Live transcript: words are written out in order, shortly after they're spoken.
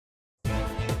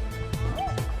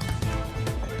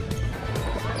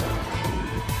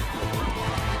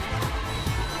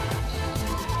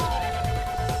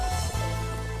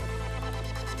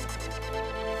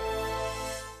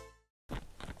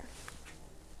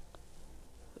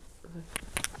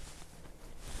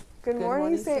Good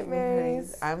morning, St.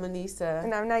 Mary's. I'm Anissa.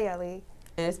 And I'm Nayeli.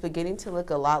 And it's beginning to look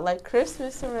a lot like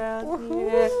Christmas around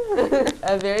here.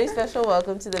 A very special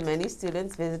welcome to the many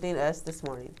students visiting us this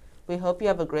morning. We hope you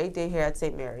have a great day here at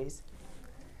St. Mary's.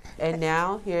 And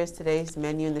now, here's today's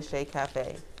menu in the Shea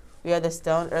Cafe. We have the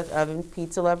Stone Earth Oven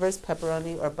Pizza Lovers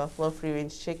Pepperoni or Buffalo Free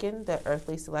Range Chicken, the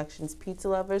Earthly Selections Pizza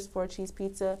Lovers 4-cheese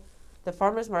pizza, the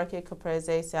Farmer's Market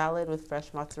Caprese Salad with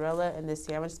fresh mozzarella, and the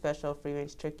Sandwich Special Free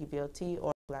Range Turkey BLT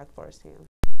or Black Forest Ham.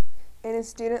 And in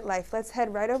student life, let's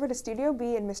head right over to Studio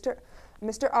B and Mr.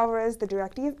 Alvarez, the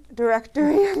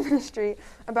Directory of Ministry,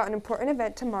 about an important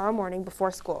event tomorrow morning before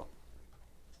school.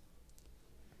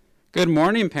 Good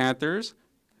morning, Panthers.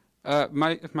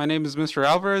 My name is Mr.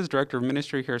 Alvarez, Director of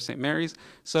Ministry here at St. Mary's.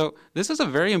 So this is a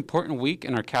very important week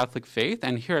in our Catholic faith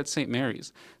and here at St.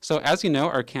 Mary's. So as you know,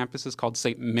 our campus is called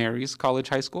St. Mary's College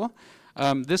High School.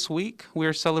 This week, we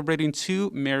are celebrating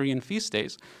 2 Marian feast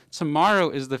days.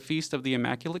 Tomorrow is the Feast of the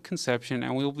Immaculate Conception,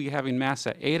 and we will be having Mass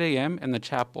at 8 a.m. in the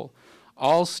chapel.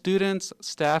 All students,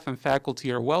 staff, and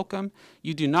faculty are welcome.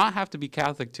 You do not have to be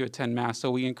Catholic to attend Mass,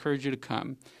 so we encourage you to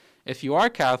come. If you are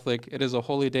Catholic, it is a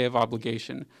holy day of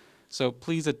obligation. So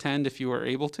please attend if you are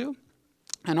able to.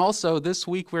 And also, this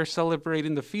week, we're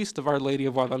celebrating the Feast of Our Lady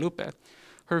of Guadalupe.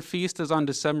 Her feast is on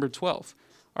December 12th.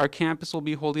 Our campus will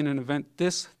be holding an event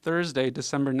this Thursday,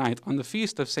 December 9th, on the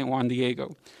Feast of St. Juan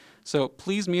Diego. So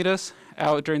please meet us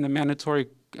out during the mandatory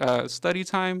study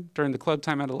time, during the club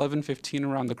time at 11:15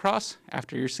 around the cross,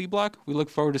 after your C block. We look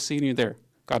forward to seeing you there.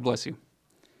 God bless you.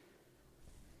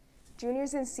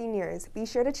 Juniors and seniors, be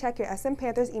sure to check your SM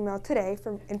Panthers email today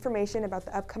for information about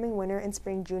the upcoming winter and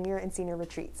spring junior and senior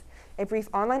retreats. A brief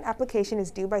online application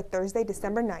is due by Thursday,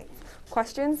 December 9th.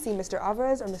 Questions, see Mr.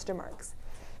 Alvarez or Mr. Marks.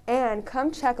 And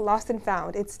come check Lost and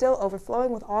Found. It's still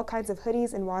overflowing with all kinds of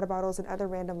hoodies and water bottles and other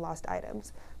random lost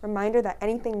items. Reminder that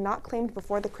anything not claimed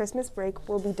before the Christmas break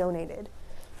will be donated.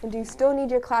 And do you still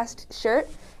need your class shirt?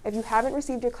 If you haven't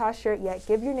received your class shirt yet,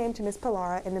 give your name to Ms.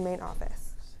 Pilara in the main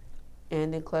office.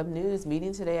 And in club news,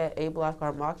 meeting today at A Block,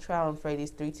 our mock trial on Freddy's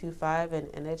 325 and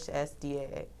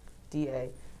NHSDA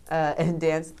and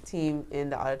dance team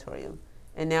in the auditorium.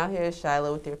 And now here is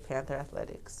Shiloh with your Panther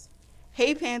Athletics.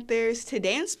 Hey Panthers!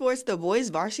 Today in sports, the boys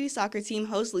varsity soccer team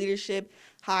hosts Leadership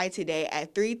High today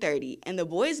at 3:30, and the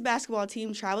boys basketball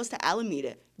team travels to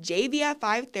Alameda, JV at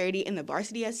 5:30, and the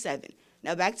varsity at 7.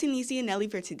 Now back to Nisi and Nelly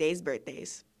for today's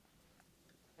birthdays.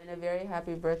 And a very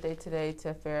happy birthday today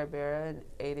to Farrah Barra and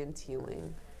Aiden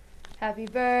Teeling. Happy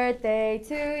birthday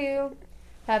to you.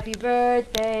 Happy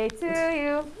birthday to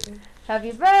you.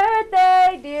 Happy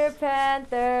birthday, dear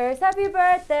Panthers. Happy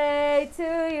birthday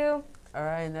to you. All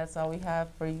right, and that's all we have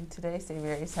for you today, St.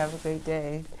 Mary's. Have a great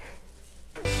day.